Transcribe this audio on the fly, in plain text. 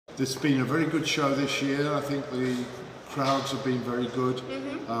there's been a very good show this year. I think the crowds have been very good.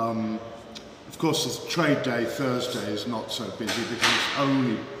 Of course, the trade day, Thursday, is not so busy because it's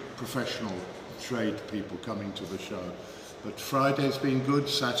only professional trade people coming to the show. But Friday's been good,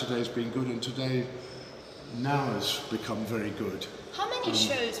 Saturday's been good, and today now has become very good. How many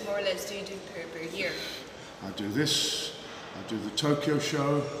shows, more or less, do you do per year? I do this, I do the Tokyo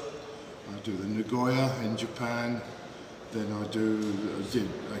show, I do the Nagoya in Japan, then I did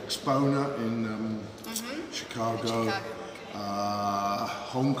Expona in Chicago,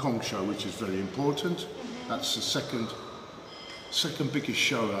 Hong Kong show, which is very important. That's the second biggest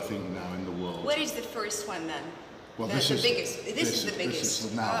show, I think, now in the world. What is the first one then? Well, this is the biggest. This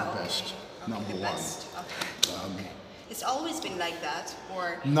is now the best, number one. Okay. It's always been like that,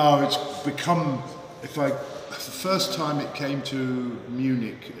 or? No, it's become. The first time it came to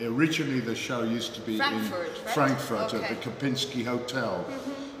Munich, originally the show used to be in Frankfurt at the Kempinski Hotel,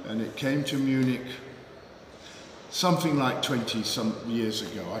 and it came to Munich something like 20-some years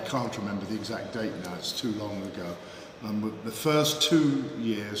ago. I can't remember the exact date now, it's too long ago. The first 2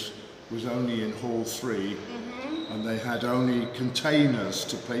 years was only in Hall 3, and they had only containers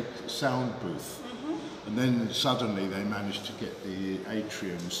to play sound booth. And then suddenly they managed to get the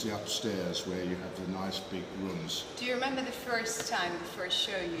atriums, the upstairs, where you have the nice big rooms. Do you remember the first time, the first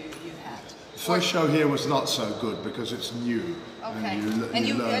show you had? The first show here was not so good because it's new. Okay. And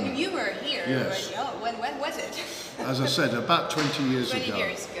you were here. Yes. When was it? As I said, about 20 years ago. 20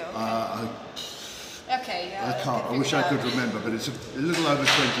 years ago. Okay. I wish I could remember, but it's a little over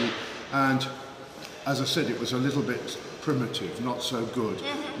 20. And as I said, it was a little bit primitive, not so good.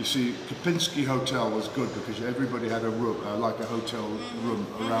 You see, Kempinski Hotel was good because everybody had a room, like a hotel room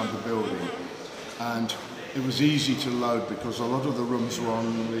around the building. And it was easy to load because a lot of the rooms were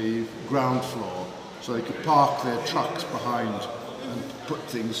on the ground floor, so they could park their trucks behind and put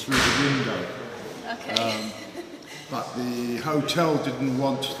things through the window. Okay. But the hotel didn't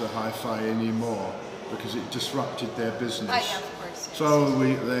want the hi-fi anymore because it disrupted their business. Yeah, of course. Yes. So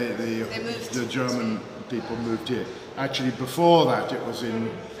the German people moved here. Actually, before that, it was in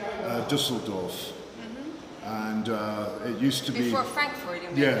Düsseldorf, and it used to be before Frankfurt.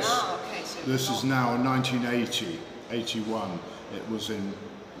 Yes. Oh, okay. So this is now 1980, 81. It was in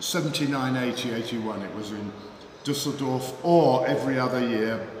 79, 80, 81. It was in Düsseldorf, or every other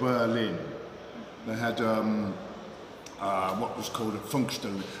year Berlin. They had what was called a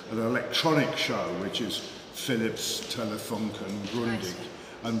Funkstelle, an electronic show, which is Philips, Telefunk and Grundig.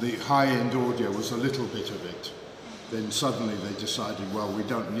 And the high-end audio was a little bit of it. Then suddenly they decided, well, we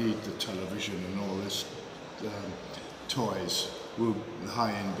don't need the television and all this toys. Will the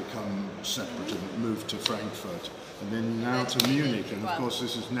high-end become separate and move to Frankfurt? And then now to Munich. And of course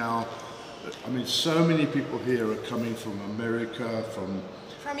this is now, I mean, so many people here are coming from America, from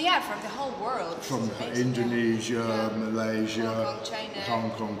the whole world. From Indonesia, Malaysia,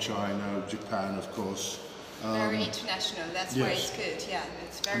 Hong Kong, China, Japan, of course. Very international, that's why it's good, yeah.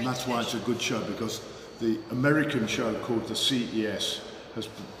 It's very and that's why it's a good show, because the American show called the CES has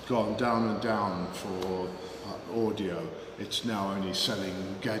gone down and down for audio. It's now only selling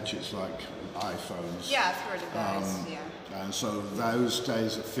gadgets like iPhones. Yeah, I've heard about it, yeah. And so those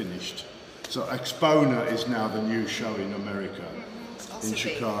days are finished. So Expona is now the new show in America, in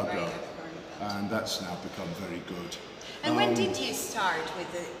Chicago. Right, and that's now become very good. And when did you start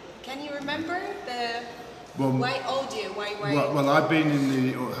with the, can you remember the... why audio? Why? Well, I've been in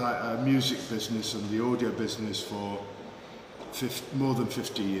the music business and the audio business for more than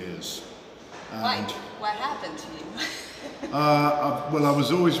 50 years. Why? What happened to you? Well, I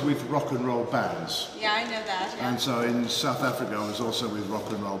was always with rock and roll bands. Yeah, I know that. Yeah. And so in South Africa, I was also with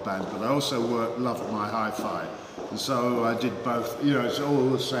rock and roll band, but I also loved my hi-fi. And so I did both. You know, it's all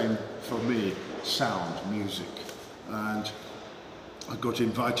the same for me, sound, music. And I got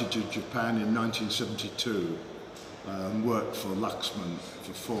invited to Japan in 1972 and worked for Luxman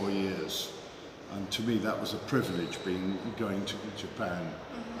for 4 years. And to me that was a privilege, going to Japan,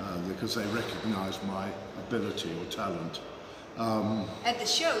 because they recognised my ability or talent. At the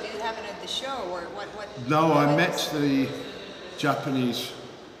show? Did it happen at the show, or what? No, I met the Japanese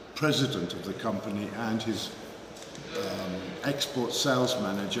president of the company and his export sales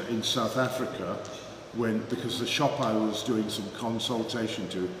manager in South Africa, because the shop I was doing some consultation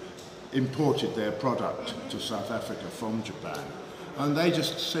to imported their product to South Africa from Japan. And they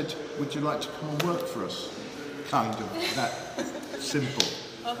just said, would you like to come and work for us? Kind of that simple.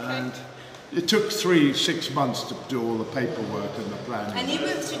 Okay. And it took 6 months to do all the paperwork and the planning. And you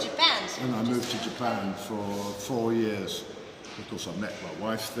moved to Japan? So and I moved to Japan for 4 years. Of course, I met my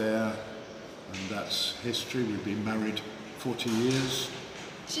wife there, and that's history. We've been married 40 years.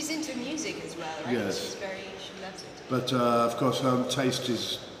 She's into music as well, right? Yes. She loves it. But of course her taste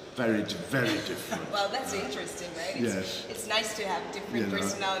is very, very different. Well, that's interesting, right? Yes. It's nice to have different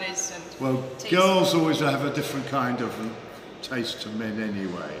personalities and well, tastes. girls always have a different kind of taste to men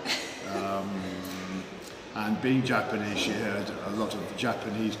anyway. And being Japanese, she heard a lot of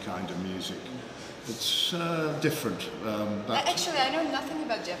Japanese kind of music. It's different. But actually, I know nothing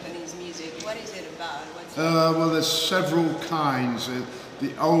about Japanese music. What is it about? well, there's several kinds.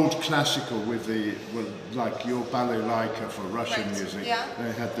 The old classical with the, like your balalaika for Russian music,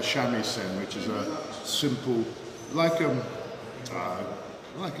 they had the shamisen, which is a simple, like a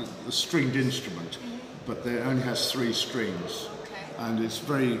stringed instrument, but it only has 3 strings, and it's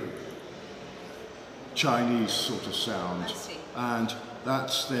very Chinese sort of sound, and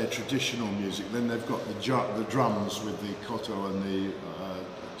that's their traditional music. Then they've got the drums with the koto and the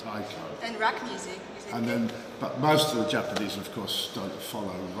taiko. And rock music. And then, but most of the Japanese, of course, don't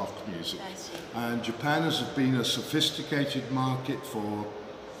follow rock music. And Japan has been a sophisticated market for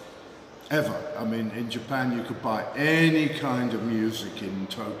ever. I mean, in Japan you could buy any kind of music in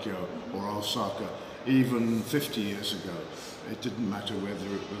Tokyo or Osaka, even 50 years ago. It didn't matter whether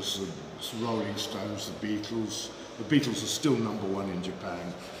it was the Rolling Stones, the Beatles. The Beatles are still #1 in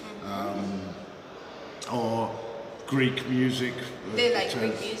Japan. Or Greek music. They like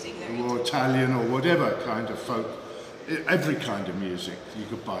Greek music. Or Italian or whatever kind of folk. Every kind of music you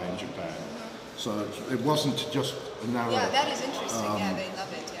could buy in Japan. So it wasn't just a narrow... Yeah, that is interesting. They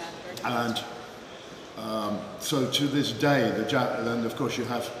love it. Yeah. And so to this day, then of course you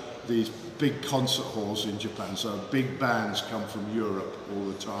have these big concert halls in Japan, so big bands come from Europe all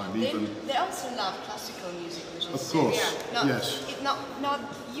the time. They also love classical music, which is... Of course, yes.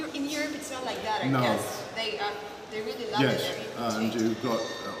 In Europe it's not like that, I No. guess. They really love it. And you've got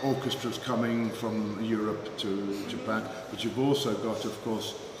orchestras coming from Europe to Japan, but you've also got, of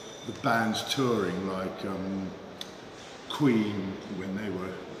course, the bands touring, like Queen, when they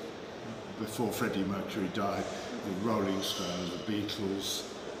were, before Freddie Mercury died, the Rolling Stones, the Beatles,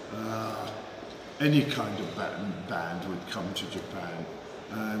 any kind of band would come to Japan.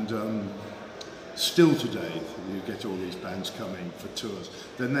 And still today, you get all these bands coming for tours.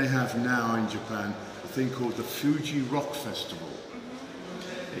 Then they have now in Japan a thing called the Fuji Rock Festival.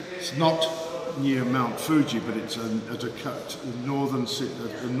 It's not near Mount Fuji, but it's at a northern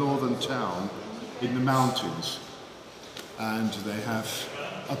town in the mountains. And they have,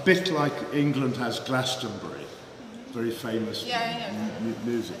 a bit like England has Glastonbury, very famous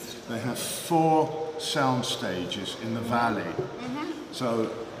music. They have 4 sound stages in the valley. So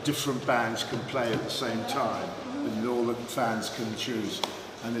different bands can play at the same time, and all the fans can choose.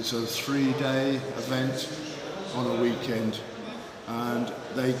 And it's a 3-day event on a weekend, and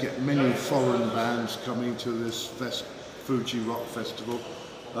they get many foreign bands coming to this Fuji Rock Festival.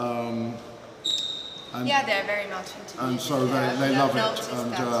 They're very much into and music. so they love it.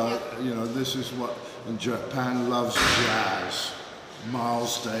 And you know, this is what, and Japan loves jazz.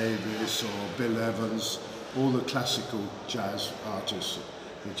 Miles Davis or Bill Evans, all the classical jazz artists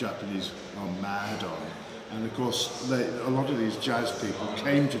the Japanese are mad on. And of course, a lot of these jazz people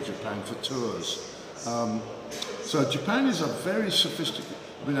came to Japan for tours. So Japan is a very sophisticated,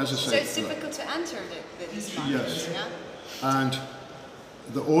 I mean, as I say... So it's difficult to enter this market, And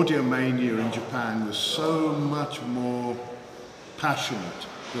the audio mania in Japan was so much more passionate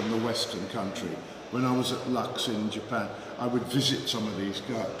than the Western country. When I was at Lux in Japan, I would visit some of these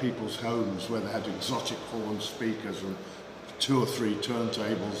people's homes where they had exotic horn speakers and 2 or 3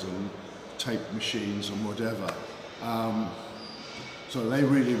 turntables and tape machines and whatever. So they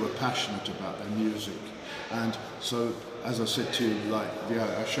really were passionate about their music. And so, as I said to you, like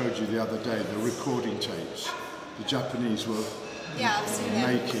I showed you the other day, the recording tapes, the Japanese were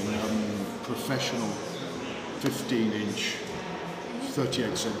making professional 15-inch,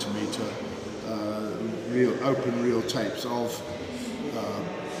 38 centimeter open reel tapes of,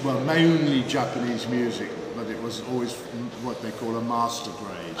 mainly Japanese music, but it was always what they call a master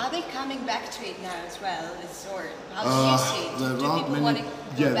grade. Are they coming back to it now as well? Or how do you see it? Do people want to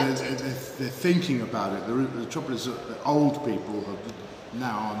go back to it? They're thinking about it. The trouble is that the old people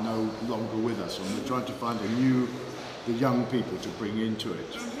now are no longer with us, and we're trying to find the young people to bring into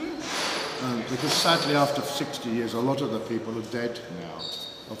it. Because sadly, after 60 years, a lot of the people are dead now,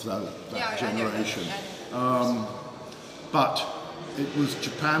 of that generation. But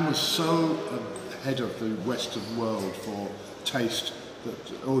Japan was so ahead of the Western world for taste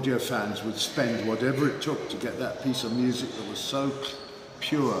that audio fans would spend whatever it took to get that piece of music that was so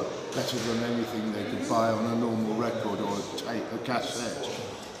pure, better than anything they could buy on a normal record or a cassette.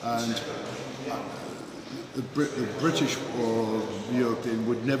 And the British or European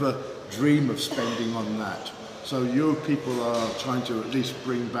would never dream of spending on that. So your people are trying to at least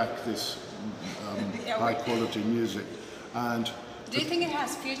bring back this high quality music. And do you think it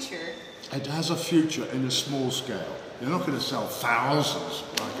has future? It has a future in a small scale. You're not going to sell thousands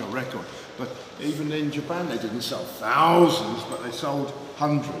like a record, but even in Japan they didn't sell thousands, but they sold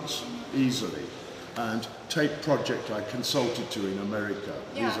hundreds easily. And Tape Project I consulted to in America.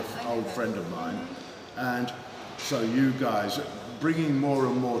 He's an old friend of mine. And so you guys, bringing more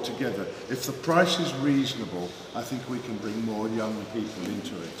and more together. If the price is reasonable, I think we can bring more young people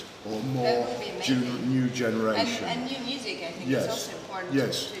into it, or more new generation. And new music, I think, is also important.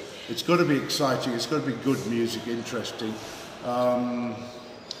 Yes, it's got to be exciting. It's got to be good music, interesting.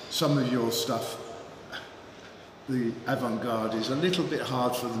 Some of your stuff, the avant-garde, is a little bit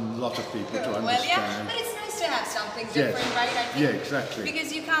hard for a lot of people to understand. Well, yeah, but it's nice to have something different, right? I think, yeah, exactly.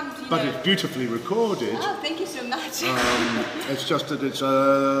 Because you can't, you but know... it's beautifully recorded. Oh, thank you so much. It's just that it's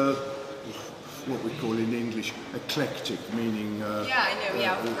what we call in English eclectic, meaning. Yeah, I know.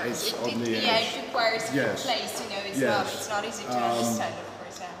 Yeah, of course. It's on the edge. It requires a place. You know, it's not easy to understand, of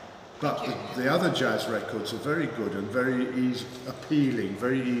course. Yeah. But the other jazz records are very good and very easy, appealing,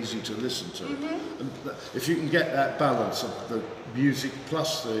 very easy to listen to. And if you can get that balance of the music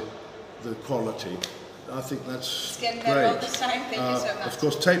plus the quality, I think that's great. It's getting better all the time. Thank you so much. Of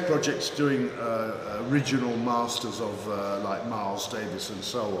course, Tape Project's doing original masters of like Miles Davis and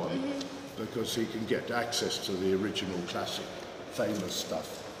so on, because he can get access to the original classic, famous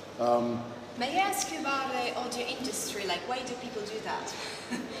stuff. May I ask you about the audio industry? Like, why do people do that?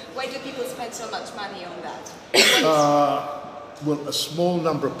 Why do people spend so much money on that? Well, a small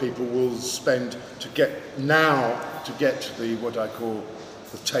number of people will spend to get the what I call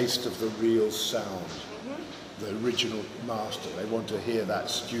the taste of the real sound, the original master. They want to hear that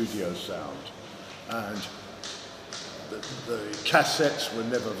studio sound, and the cassettes were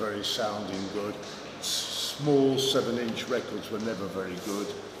never very sounding good. Small 7-inch records were never very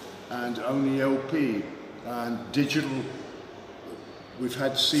good. And only LP and digital. We've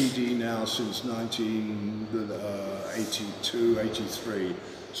had CD now since 1982, 83,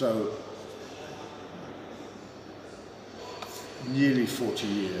 so nearly 40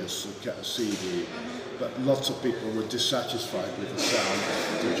 years of CD, but lots of people were dissatisfied with the sound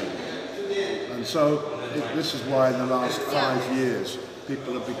of digital. And so this is why in the last 5 years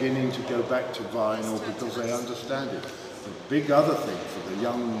people are beginning to go back to vinyl because they understand it. The big other thing for the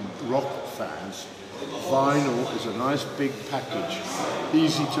young rock fans, vinyl is a nice big package,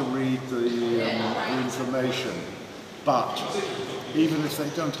 easy to read the information, but even if they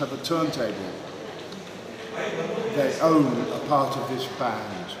don't have a turntable, they own a part of this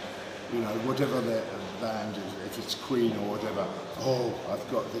band, you know, whatever their band is, if it's Queen or whatever, oh, I've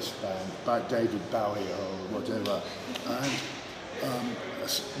got this band, by David Bowie or whatever, and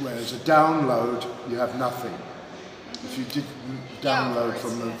whereas a download, you have nothing. If you did download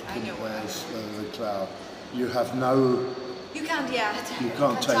from the cloud, you have no. You can't, you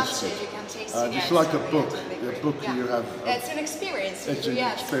can't taste it. You can't taste it. It's like a book. A book you have. It's an experience. It's an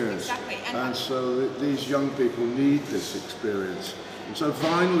experience. Exactly. And so these young people need this experience. And so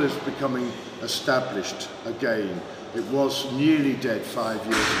vinyl is becoming established again. It was nearly dead 5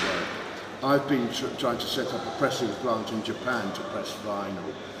 years ago. I've been trying to set up a pressing plant in Japan to press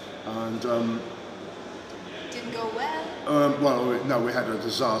vinyl, and. Didn't go well? Well, no, we had a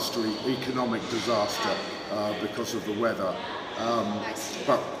disaster, economic disaster, because of the weather.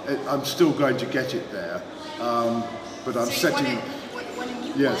 But I'm still going to get it there. But I'm setting. Want a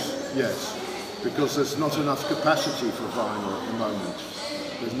new yes, because there's not enough capacity for vinyl at the moment.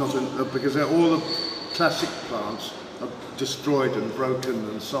 There's not because all the classic plants are destroyed and broken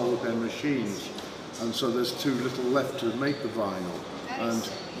and sold their machines, and so there's too little left to make the vinyl. And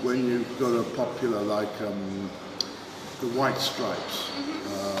when you've got a popular like the White Stripes,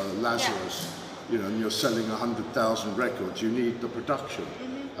 Lazarus, you know, and you're selling 100,000 records, you need the production.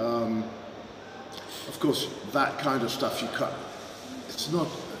 Of course, that kind of stuff you cut. It's not.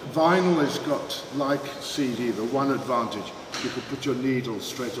 Vinyl has got, like CD, the one advantage, you can put your needle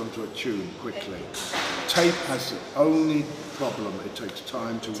straight onto a tune quickly. Tape has the only problem, it takes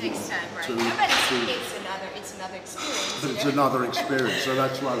time to... It takes time, right. It's another experience. But it's another experience, so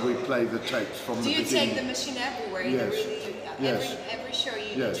that's why we play the tapes from the beginning. Do you take the machine everywhere? Yes. Every show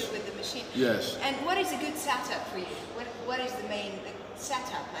you do with the machine? Yes. And what is a good setup for you? What is the main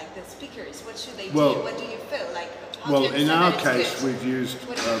setup, like the speakers? What should they do? What do you feel? Like, well, in our case, we've used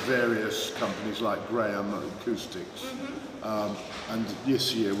various companies like Graham Acoustics, and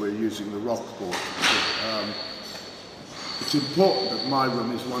this year we're using the Rockport. It's important that my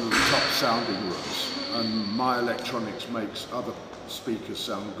room is one of the top sounding rooms. and my electronics makes other speakers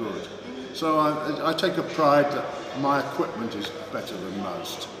sound good. So I take a pride that my equipment is better than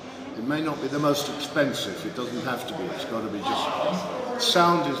most. It may not be the most expensive, it doesn't have to be, it's got to be just...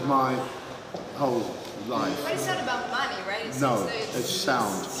 Sound is my whole life. But it's not about money, right? It's sound. It's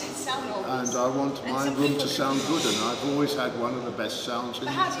sound always. And I want my room to sound good, and I've always had one of the best sounds in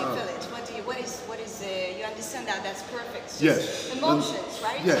the But how do you world. feel it? What is you understand that that's perfect? It's Yes. just emotions,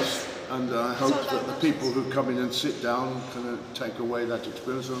 right? Yes, and I hope all that about the people who come in and sit down can take away that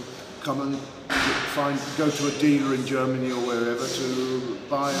experience and come and go to a dealer in Germany or wherever to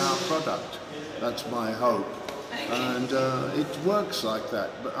buy our product. That's my hope. And it works like that.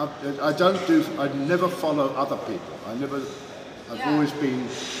 But I never follow other people. I've always been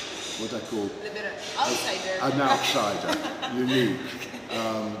what I call Outsider. an outsider, unique.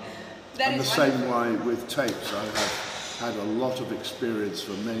 And the same way with tapes. I have had a lot of experience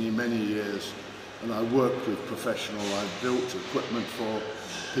for many, many years, and I worked with professionals. I built equipment for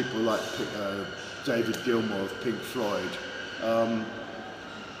people like David Gilmour of Pink Floyd,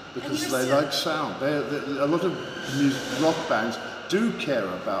 because they like sound. A lot of rock bands do care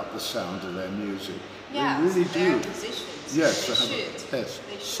about the sound of their music. Yeah, they really do. Musicians. Yes, they should. Yes.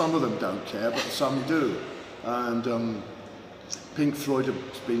 Some of them don't care, but some do. And Pink Floyd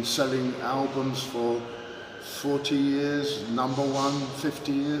have been selling albums for 40 years, #1,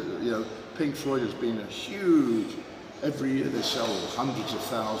 50 years. You know, Pink Floyd has been a huge. Every year they sell hundreds of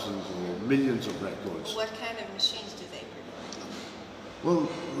thousands or millions of records. What kind of machines do they prefer? Well,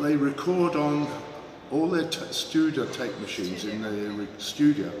 they record on all their studio tape machines in the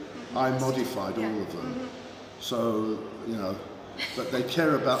studio. I modified all of them. So, you know, but they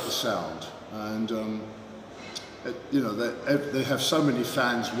care about the sound. And you know, they have so many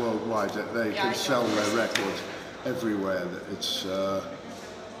fans worldwide that they can sell their records everywhere. It's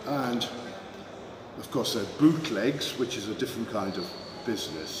and of course there are bootlegs, which is a different kind of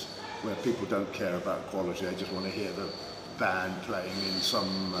business where people don't care about quality. They just want to hear the band playing in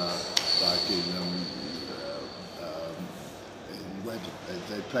some like where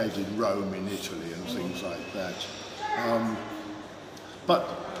they played in Rome in Italy and things like that. But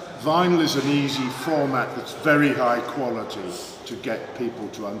vinyl is an easy format that's very high quality to get people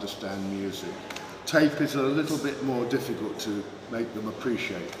to understand music. Tape is a little bit more difficult to make them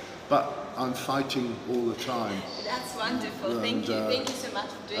appreciate, but I'm fighting all the time. That's wonderful. Thank you so much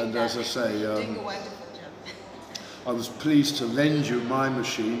for doing that. And as I say, you're doing a wonderful job. I was pleased to lend you my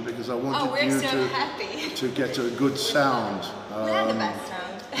machine because I wanted you to get a good sound. We have the best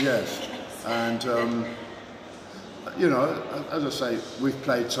sound. Yes, and you know, as I say, we've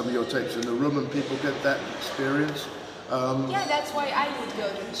played some of your tapes in the room and people get that experience. Yeah, that's why I would go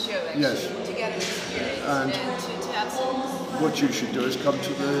to the show actually, yes. to get an experience and to have some... What you should do is come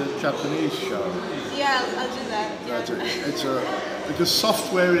to the Japanese show. Yeah, I'll do that. Yeah. Because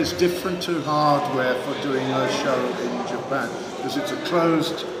software is different to hardware for doing a show in Japan, because it's a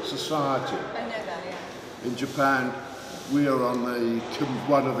closed society. I know that, yeah. In Japan, we are on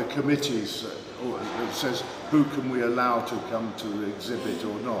one of the committees that says who can we allow to come to the exhibit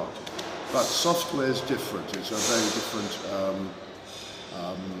or not. But software is different. It's a very different,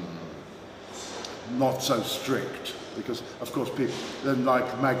 not so strict, because of course people then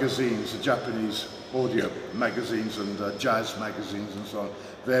like magazines, the Japanese audio magazines and jazz magazines and so on.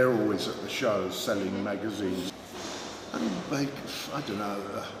 They're always at the shows selling magazines. And I don't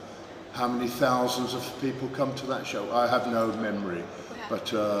know how many thousands of people come to that show. I have no memory,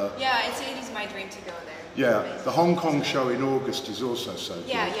 but yeah, it is my dream to go there. Yeah, the Hong Kong show in August is also so good.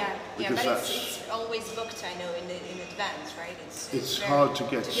 Yeah, but it's always booked, I know, in advance, right? It's hard to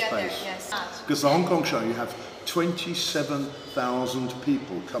get space. There, yes. Because the Hong Kong show, you have 27,000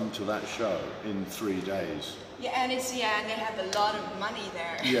 people come to that show in 3 days. Yeah, and and they have a lot of money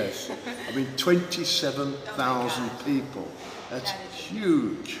there. Yes, I mean 27,000 people. That's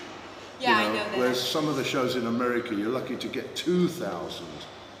huge. Yeah, I know that. Whereas some of the shows in America, you're lucky to get 2,000.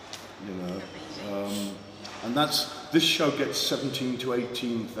 You know. And this show gets 17 to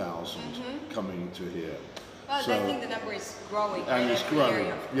 18,000 coming to here. Well, so, I think the number is growing. And it's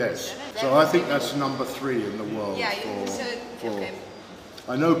growing, yes. So I think that's number 3 in the world. Yeah, okay.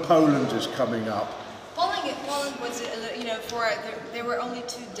 I know Poland is coming up. Poland was, you know, there were only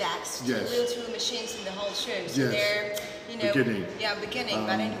 2 decks, two machines in the whole show. So they're, you know, beginning.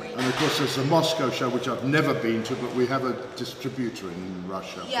 But anyway. And of course, there's the Moscow show, which I've never been to, but we have a distributor in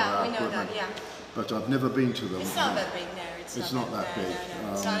Russia. Yeah, we know that. Yeah. But I've never been to them. It's not that big, no. It's not that big.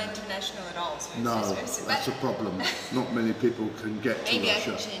 No. It's not international at all. So no, that's a problem. Not many people can get to Russia. Maybe I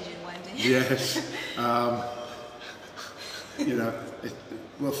can change it one day. Yes. You know,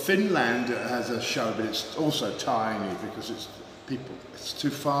 well, Finland has a show, but it's also tiny because it's too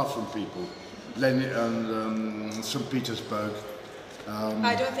far from people. St. Petersburg.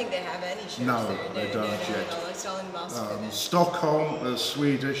 I don't think they have any shows No, there. they don't yet. No, it's all in Moscow. Stockholm,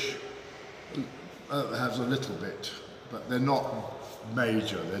 Swedish, has a little bit, but they're not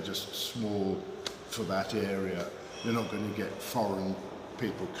major. They're just small for that area. You're not going to get foreign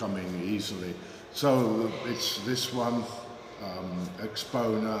people coming easily. So it's this one,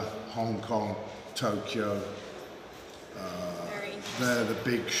 Expona, Hong Kong, Tokyo. They're the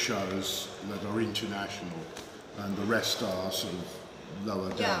big shows that are international, and the rest are sort of lower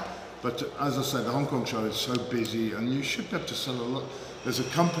down. Yeah. But as I said, the Hong Kong show is so busy, and you should be able to sell a lot. There's a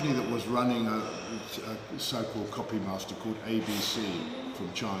company that was running a so-called copymaster called ABC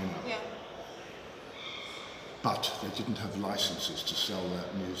from China. Yeah. But they didn't have licenses to sell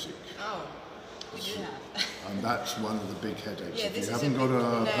that music. Oh, we do have. And that's one of the big headaches. Yeah, If this you is haven't got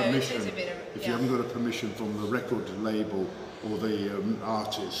a permission, if you yeah. haven't got a permission from the record label or the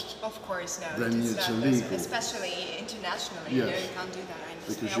artist, Of course, no. then it's it's not, illegal. Especially internationally, Yes. you know, you can't do that. I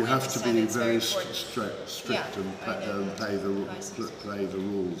understand. because I you have to understand be it's very important. strict Yeah, and I know. play the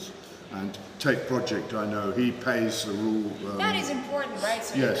rules. And Take Project, I know he pays the rule. That is important, right?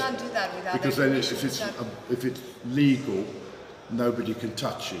 So yes, you can't do that without because their then permission. if it's legal, nobody can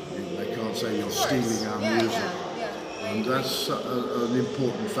touch you. They can't say you're stealing our music. Yeah. And that's an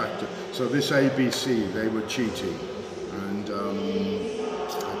important factor. So this ABC, they were cheating, and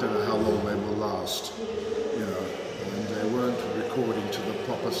I don't know how long they will last, you know, and they weren't recording to the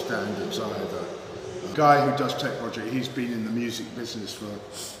proper standards either. The guy who does Tech Project, he's been in the music business for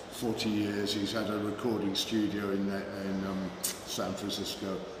 40 years. He's had a recording studio in San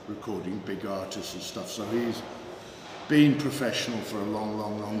Francisco, recording big artists and stuff. So he's been professional for a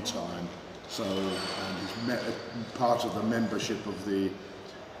long time. So, and he's part of the membership of the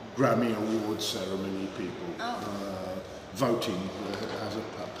Grammy Awards ceremony people, voting, has a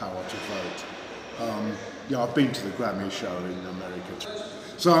power to vote. Yeah, I've been to the Grammy show in America too.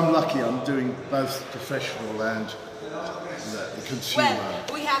 So I'm lucky, I'm doing both professional and the consumer.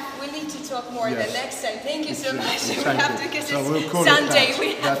 Well, we need to talk more Yes. the next time. Thank you so much. Thank We have you. to, because So it's we'll call it Sunday. that.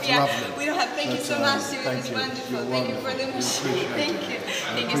 We have, That's yeah, lovely. we don't have. Thank you so much. It Thank was you. wonderful. You're Thank you for the wonderful. machine. Appreciate Thank it. you.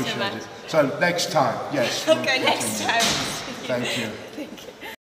 I Thank you so appreciate much. it. So next time, yes. Okay, next time. Thank you. Thank you.